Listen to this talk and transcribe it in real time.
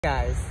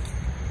Guys,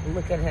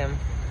 look at him.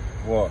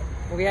 What?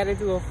 We had to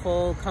do a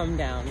full come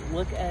down.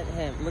 Look at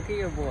him. Look at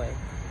your boy.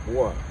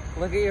 What?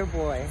 Look at your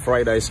boy.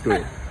 Fried ice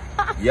cream.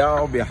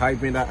 Y'all be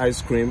hyping that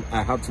ice cream.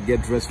 I have to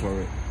get dressed for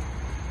it.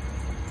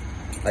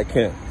 I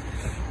can't.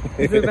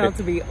 It's about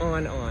to be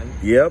on.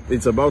 Yep,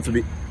 it's about to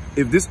be.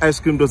 If this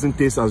ice cream doesn't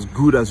taste as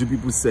good as you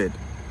people said,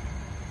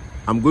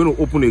 I'm going to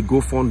open a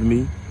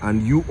GoFundMe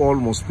and you all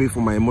must pay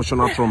for my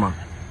emotional trauma.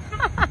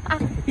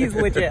 He's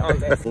legit on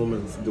this.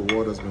 Moments the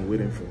world has been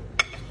waiting for.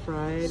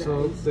 Fried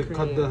so ice they cream.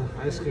 cut the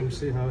ice cream,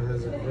 see how it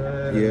has a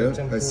bread,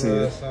 Yeah, and I see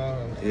it.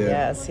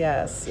 Yeah.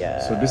 Yes.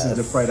 So this is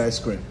the fried ice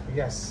cream.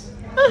 Yes.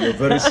 You're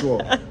very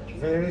sure.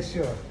 Very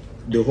sure.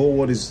 The whole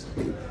world is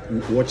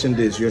watching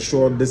this. You're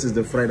sure this is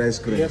the fried ice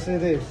cream? Yes,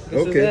 it is.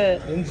 This is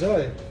it.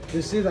 Enjoy.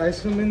 You see the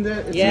ice cream in there?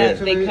 It's Yeah,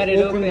 actually they cut it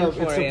open up.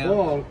 for it's you. a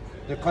ball.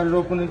 They cut it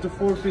open into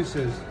 4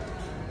 pieces.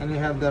 And you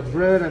have that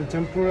bread and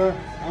tempura.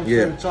 Also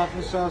Yeah.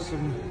 chocolate sauce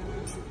and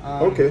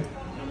Okay.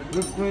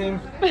 whipped cream.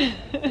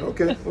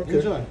 Okay.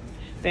 Enjoy.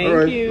 Thank All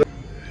right. you.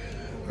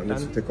 I need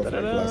to take off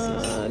my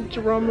glasses.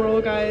 Drum roll,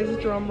 guys.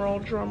 Drum roll,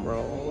 drum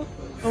roll.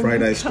 Oh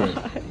Fried my ice cream.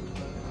 God.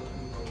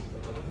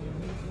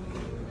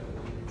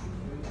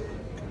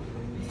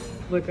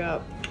 Look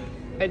up.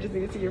 I just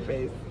need to see your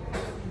face.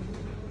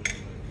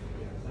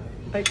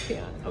 I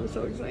can't. I'm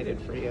so excited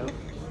for you.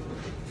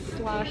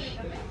 Slash.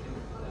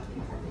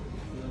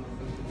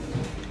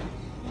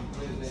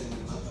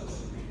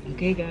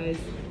 Okay, guys.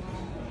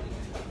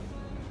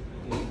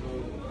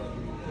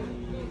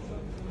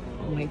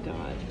 Oh my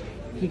God.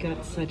 He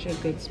got such a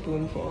good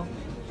spoonful.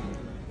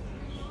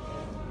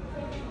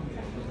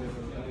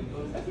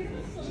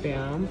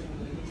 Bam.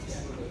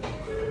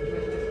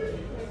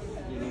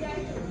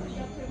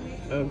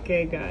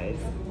 Okay, guys.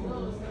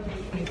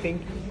 I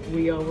think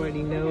we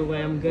already know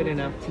Lamb good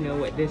enough to know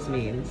what this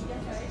means.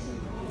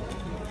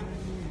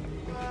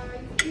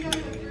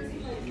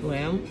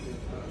 Lamb?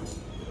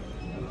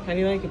 How do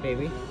you like it,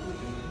 baby?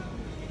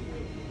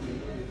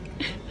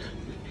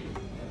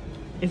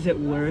 Is it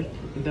worth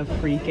the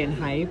freaking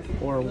hype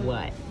or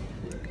what?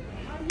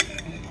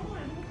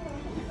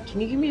 Can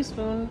you give me a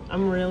spoon?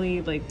 I'm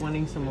really like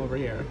wanting some over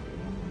here.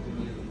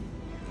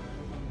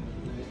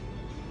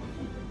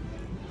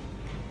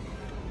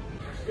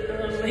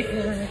 Oh my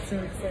God, I'm so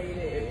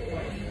excited.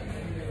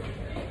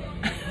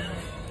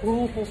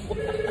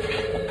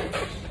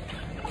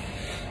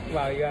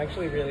 Wow, you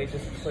actually really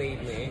just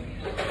played me.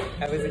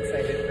 I was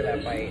excited for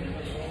that bite.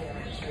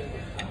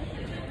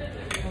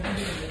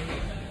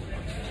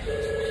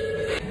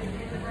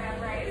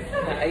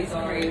 The ice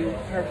cream,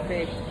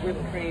 perfect.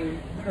 Whipped cream,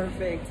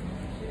 perfect.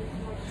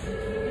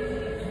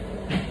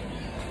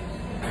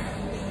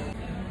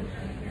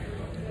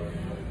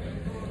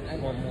 I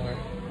want more.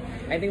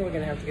 I think we're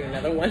gonna have to get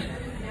another one.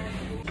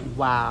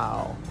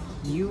 Wow,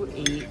 you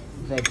ate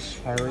the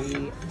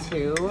cherry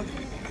too?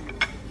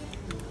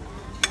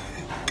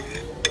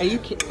 Are you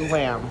kidding?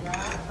 Lamb,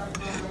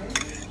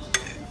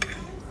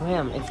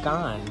 it's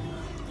gone.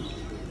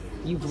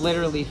 You've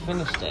literally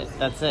finished it.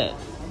 That's it.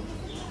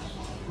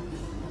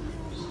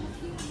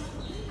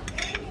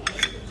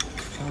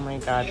 Oh my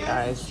God,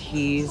 guys,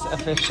 he's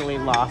officially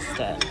lost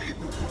it.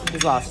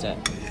 He's lost it.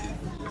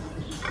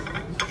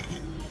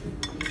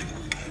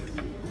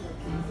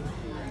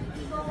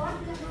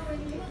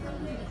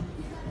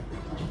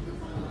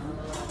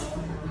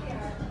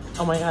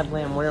 Oh my God,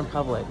 Lamb, we're in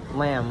public.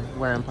 Lamb,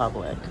 we're in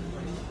public.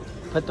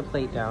 Put the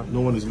plate down.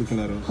 No one is looking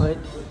at us. Put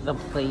the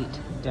plate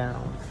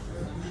down.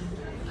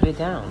 Put it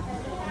down.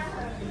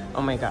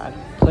 Oh my God,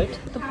 put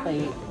the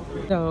plate.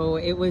 So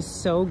it was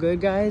so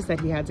good, guys, that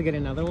he had to get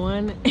another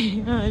one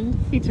and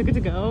he took it to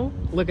go.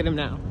 Look at him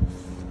now.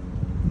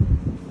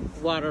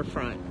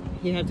 Waterfront.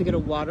 He had to get a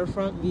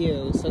waterfront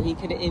view so he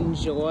could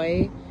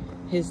enjoy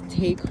his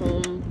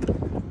take-home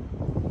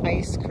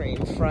ice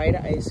cream, fried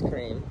ice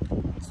cream,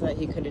 so that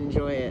he could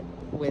enjoy it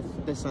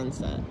with the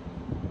sunset.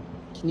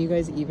 Can you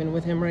guys even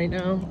with him right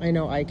now? I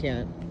know I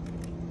can't.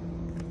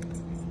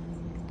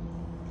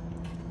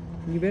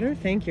 You better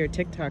thank your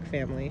TikTok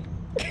family.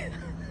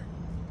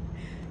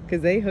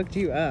 Because they hooked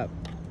you up.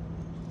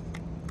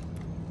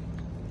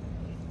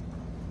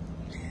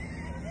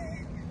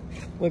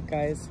 Look,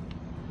 guys,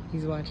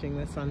 he's watching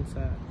the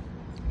sunset.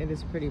 It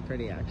is pretty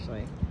pretty,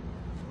 actually.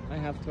 I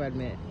have to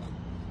admit.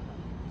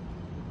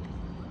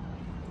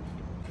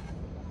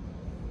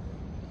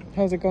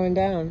 How's it going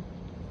down?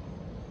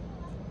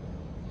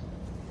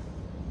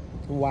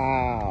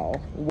 Wow.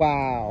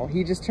 Wow.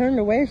 He just turned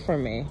away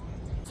from me.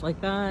 It's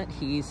like that,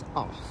 he's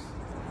off.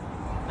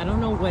 I don't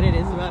know what it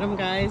is about him,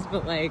 guys,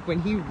 but like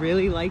when he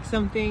really likes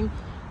something,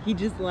 he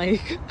just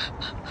like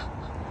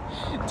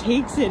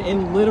takes it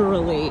and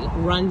literally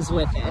runs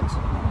with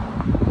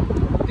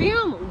it.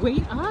 Bam!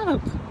 Wait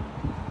up!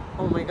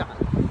 Oh my God.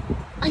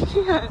 I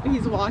can't.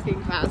 He's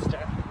walking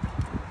faster.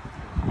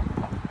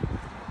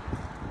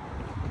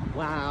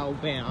 Wow,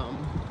 Bam.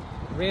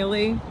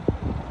 Really?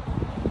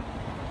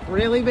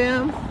 Really,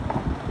 Bam?